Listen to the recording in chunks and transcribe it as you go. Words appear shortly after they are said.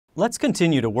Let's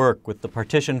continue to work with the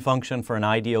partition function for an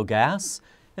ideal gas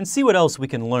and see what else we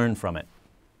can learn from it.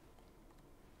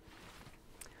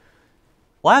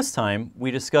 Last time,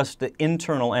 we discussed the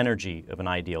internal energy of an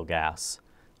ideal gas.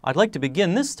 I'd like to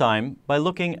begin this time by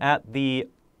looking at the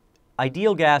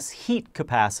ideal gas heat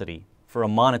capacity for a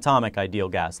monatomic ideal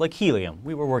gas, like helium.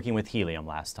 We were working with helium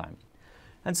last time.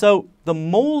 And so the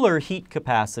molar heat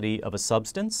capacity of a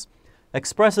substance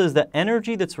expresses the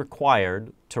energy that's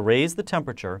required to raise the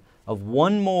temperature of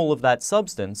 1 mole of that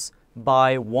substance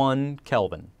by 1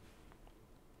 Kelvin.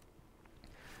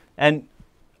 And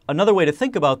another way to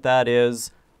think about that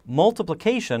is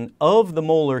multiplication of the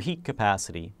molar heat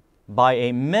capacity by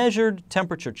a measured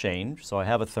temperature change. So I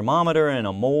have a thermometer and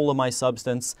a mole of my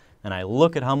substance, and I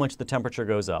look at how much the temperature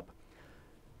goes up.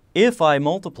 If I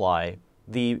multiply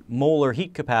the molar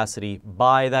heat capacity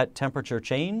by that temperature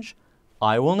change,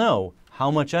 I will know how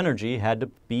much energy had to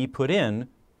be put in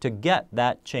to get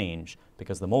that change,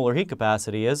 because the molar heat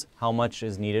capacity is how much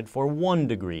is needed for 1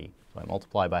 degree. So I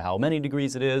multiply by how many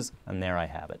degrees it is, and there I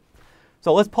have it.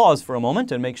 So let's pause for a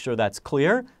moment and make sure that's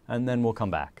clear, and then we'll come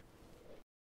back.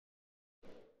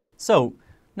 So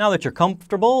now that you're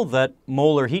comfortable that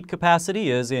molar heat capacity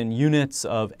is in units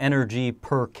of energy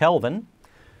per Kelvin,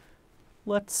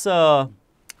 let's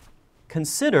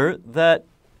consider that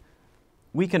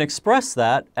we can express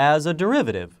that as a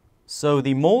derivative. So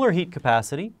the molar heat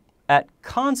capacity at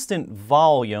constant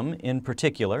volume in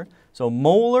particular, so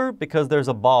molar because there's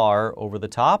a bar over the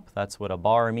top, that's what a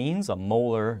bar means, a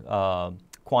molar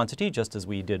quantity, just as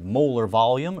we did molar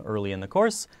volume early in the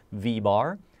course, V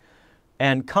bar.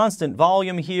 And constant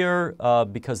volume here,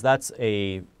 because that's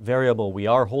a variable we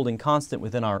are holding constant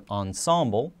within our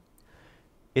ensemble,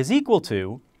 is equal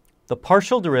to the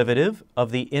partial derivative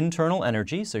of the internal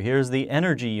energy, so here's the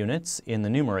energy units in the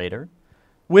numerator,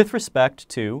 with respect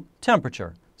to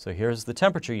temperature. So here's the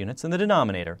temperature units in the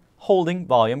denominator, holding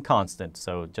volume constant,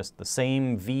 so just the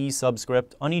same V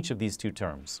subscript on each of these two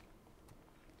terms.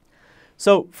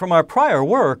 So from our prior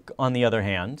work, on the other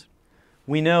hand,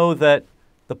 we know that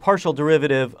the partial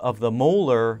derivative of the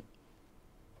molar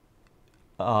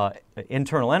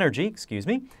internal energy,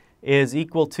 is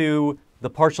equal to the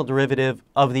partial derivative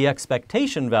of the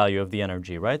expectation value of the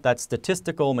energy, right? That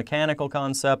statistical mechanical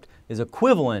concept is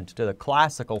equivalent to the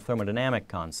classical thermodynamic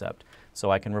concept.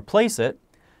 So I can replace it,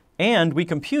 and we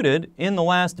computed in the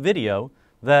last video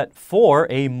that for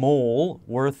a mole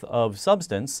worth of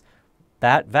substance,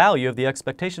 that value of the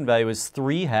expectation value is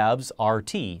 3/2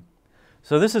 RT.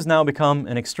 So this has now become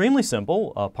an extremely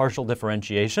simple partial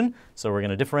differentiation. So we're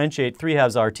going to differentiate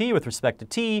 3/2 RT with respect to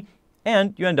T,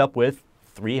 and you end up with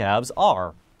 3/2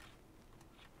 R.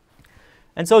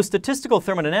 And so statistical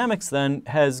thermodynamics then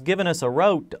has given us a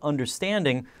route to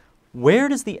understanding where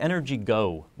does the energy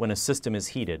go when a system is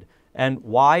heated, and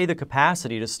why the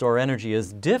capacity to store energy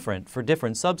is different for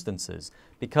different substances,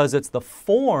 because it's the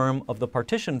form of the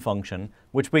partition function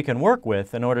which we can work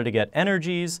with in order to get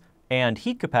energies and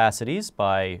heat capacities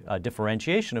by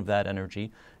differentiation of that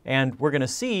energy. And we're going to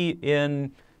see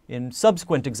in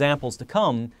subsequent examples to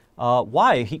come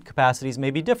why heat capacities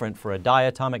may be different for a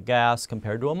diatomic gas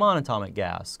compared to a monatomic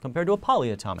gas, compared to a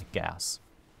polyatomic gas.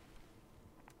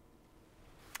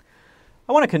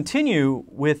 I want to continue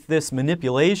with this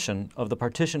manipulation of the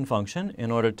partition function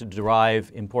in order to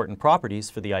derive important properties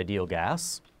for the ideal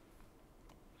gas.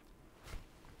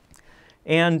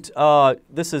 And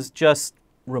this is just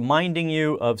reminding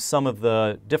you of some of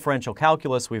the differential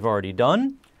calculus we've already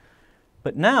done.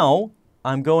 But now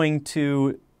I'm going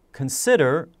to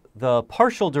consider the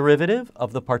partial derivative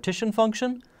of the partition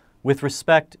function with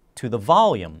respect to the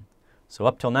volume. So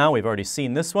up till now we've already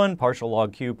seen this one, partial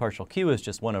log Q, partial Q is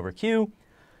just 1 over Q.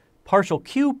 Partial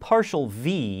Q, partial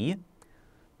V,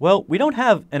 well, we don't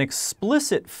have an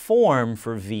explicit form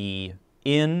for V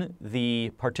in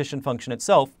the partition function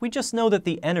itself, we just know that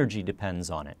the energy depends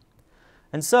on it.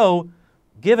 And so,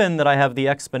 given that I have the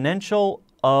exponential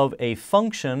of a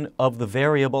function of the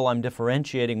variable I'm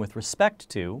differentiating with respect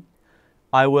to,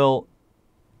 I will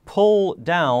pull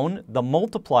down the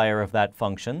multiplier of that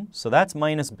function, so that's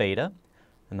minus beta,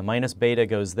 and the minus beta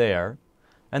goes there.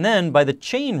 And then by the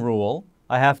chain rule,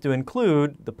 I have to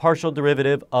include the partial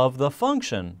derivative of the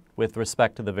function with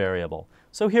respect to the variable.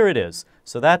 So here it is.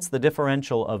 So that's the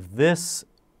differential of this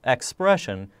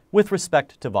expression with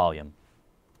respect to volume.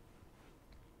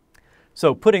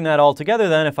 So putting that all together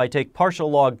then, if I take partial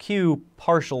log Q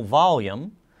partial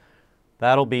volume,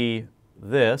 that'll be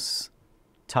this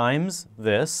times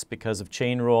this, because of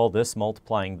chain rule, this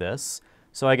multiplying this.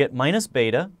 So I get minus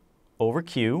beta over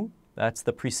Q, that's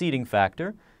the preceding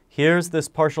factor. Here's this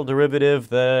partial derivative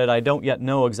that I don't yet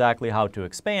know exactly how to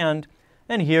expand,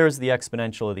 and here's the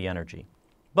exponential of the energy.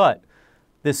 But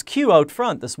this Q out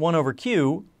front, this 1 over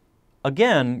Q,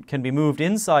 again, can be moved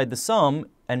inside the sum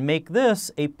and make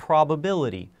this a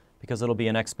probability, because it'll be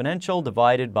an exponential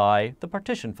divided by the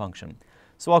partition function.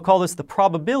 So I'll call this the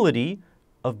probability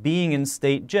of being in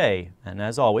state J, and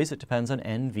as always, it depends on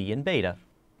n, v, and beta.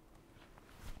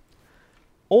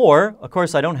 Or, of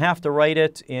course, I don't have to write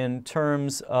it in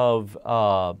terms of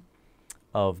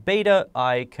beta.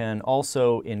 I can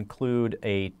also include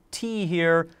a t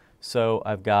here. So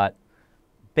I've got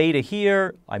beta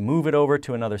here. I move it over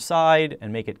to another side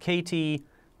and make it kt.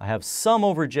 I have sum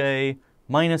over j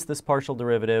minus this partial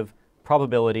derivative,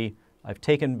 probability. I've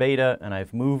taken beta and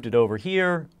I've moved it over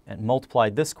here and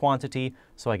multiplied this quantity.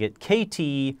 So I get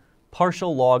kt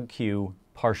partial log q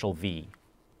partial v.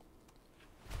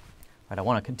 Right, I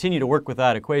want to continue to work with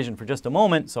that equation for just a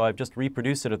moment, so I've just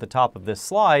reproduced it at the top of this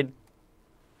slide.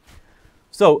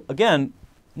 So again,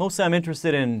 mostly I'm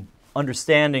interested in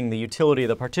understanding the utility of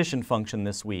the partition function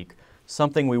this week,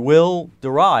 something we will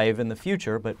derive in the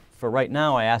future, but for right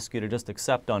now I ask you to just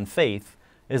accept on faith,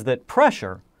 is that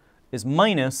pressure is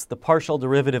minus the partial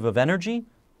derivative of energy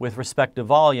with respect to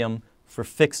volume for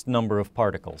fixed number of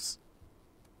particles.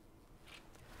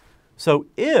 So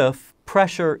if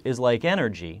pressure is like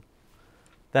energy,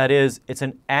 that is, it's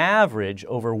an average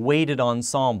over weighted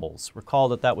ensembles. Recall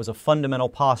that that was a fundamental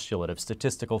postulate of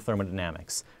statistical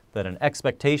thermodynamics, that an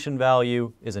expectation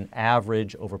value is an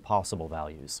average over possible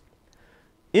values.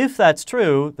 If that's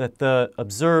true, that the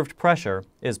observed pressure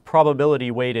is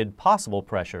probability-weighted possible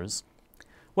pressures,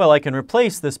 well, I can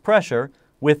replace this pressure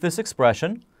with this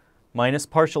expression, minus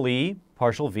partial E,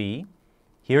 partial V.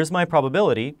 Here's my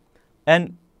probability,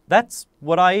 and that's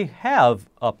what I have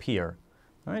up here.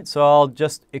 All right, so I'll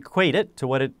just equate it to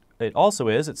what it also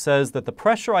is. It says that the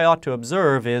pressure I ought to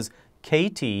observe is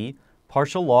kT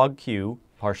partial log Q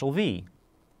partial V.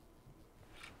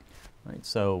 All right,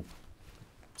 so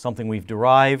something we've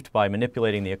derived by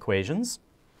manipulating the equations.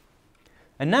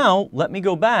 And now let me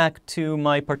go back to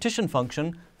my partition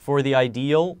function for the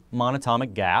ideal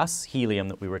monatomic gas, helium,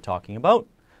 that we were talking about.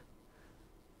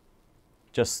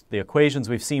 Just the equations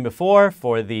we've seen before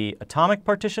for the atomic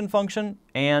partition function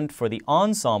and for the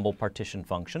ensemble partition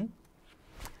function.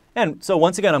 And so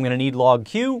once again, I'm going to need log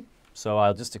Q, so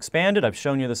I'll just expand it. I've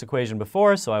shown you this equation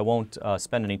before, so I won't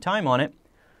spend any time on it.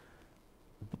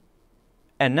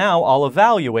 And now I'll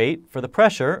evaluate for the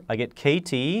pressure. I get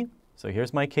kT, so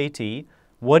here's my kT.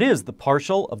 What is the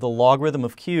partial of the logarithm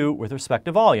of Q with respect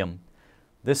to volume?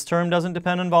 This term doesn't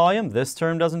depend on volume, this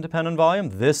term doesn't depend on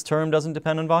volume, this term doesn't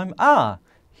depend on volume. Ah,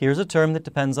 here's a term that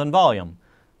depends on volume.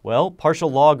 Well,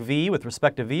 partial log V with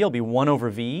respect to V will be 1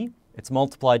 over V. It's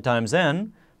multiplied times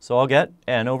N, so I'll get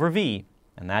N over V,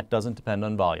 and that doesn't depend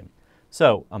on volume.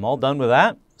 So I'm all done with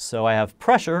that. So I have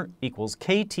pressure equals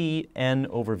kT N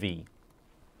over V.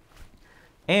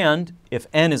 And if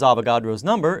N is Avogadro's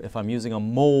number, if I'm using a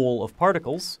mole of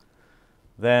particles,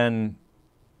 then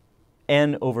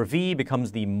N over V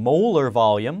becomes the molar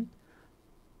volume,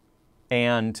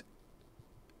 and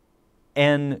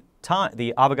N,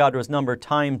 the Avogadro's number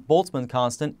times Boltzmann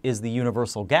constant, is the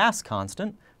universal gas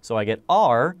constant. So I get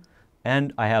R,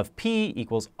 and I have P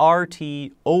equals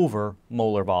RT over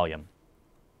molar volume.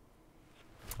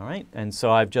 All right, and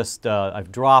so I've just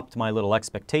I've dropped my little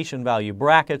expectation value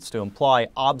brackets to imply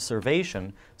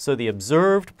observation. So the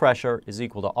observed pressure is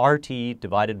equal to RT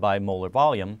divided by molar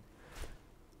volume.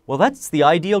 Well, that's the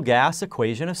ideal gas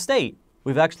equation of state.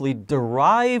 We've actually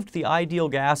derived the ideal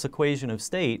gas equation of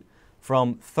state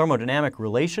from thermodynamic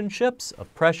relationships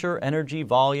of pressure, energy,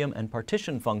 volume, and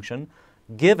partition function,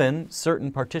 given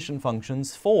certain partition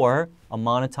functions for a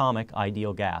monatomic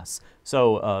ideal gas.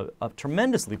 So a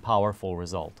tremendously powerful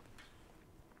result.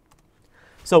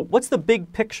 So what's the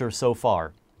big picture so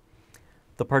far?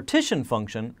 The partition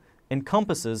function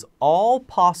encompasses all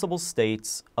possible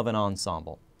states of an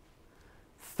ensemble.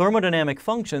 Thermodynamic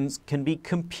functions can be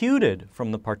computed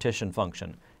from the partition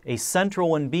function, a central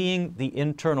one being the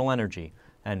internal energy.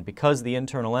 And because the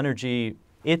internal energy,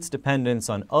 its dependence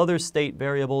on other state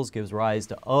variables gives rise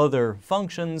to other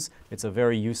functions, it's a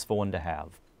very useful one to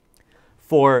have.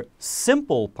 For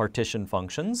simple partition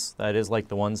functions, that is like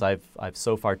the ones I've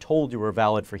so far told you are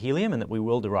valid for helium and that we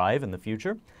will derive in the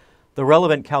future, the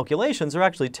relevant calculations are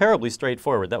actually terribly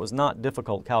straightforward. That was not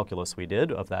difficult calculus we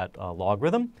did of that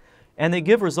logarithm. And they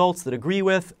give results that agree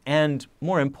with and,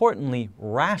 more importantly,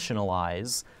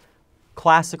 rationalize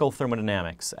classical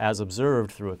thermodynamics as observed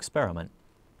through experiment.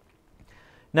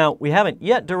 Now, we haven't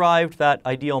yet derived that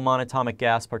ideal monatomic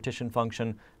gas partition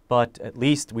function, but at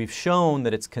least we've shown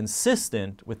that it's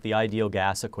consistent with the ideal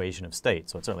gas equation of state.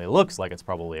 So it certainly looks like it's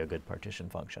probably a good partition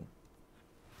function.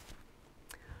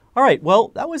 All right, well,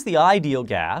 that was the ideal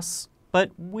gas, but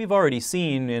we've already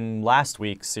seen in last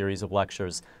week's series of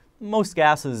lectures, most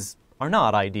gases are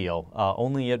not ideal,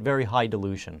 only at very high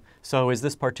dilution. So is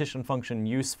this partition function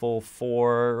useful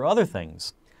for other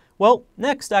things? Well,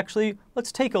 next, actually,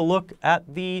 let's take a look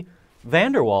at the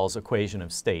van der Waals equation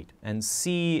of state and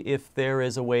see if there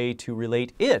is a way to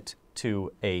relate it to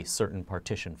a certain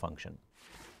partition function.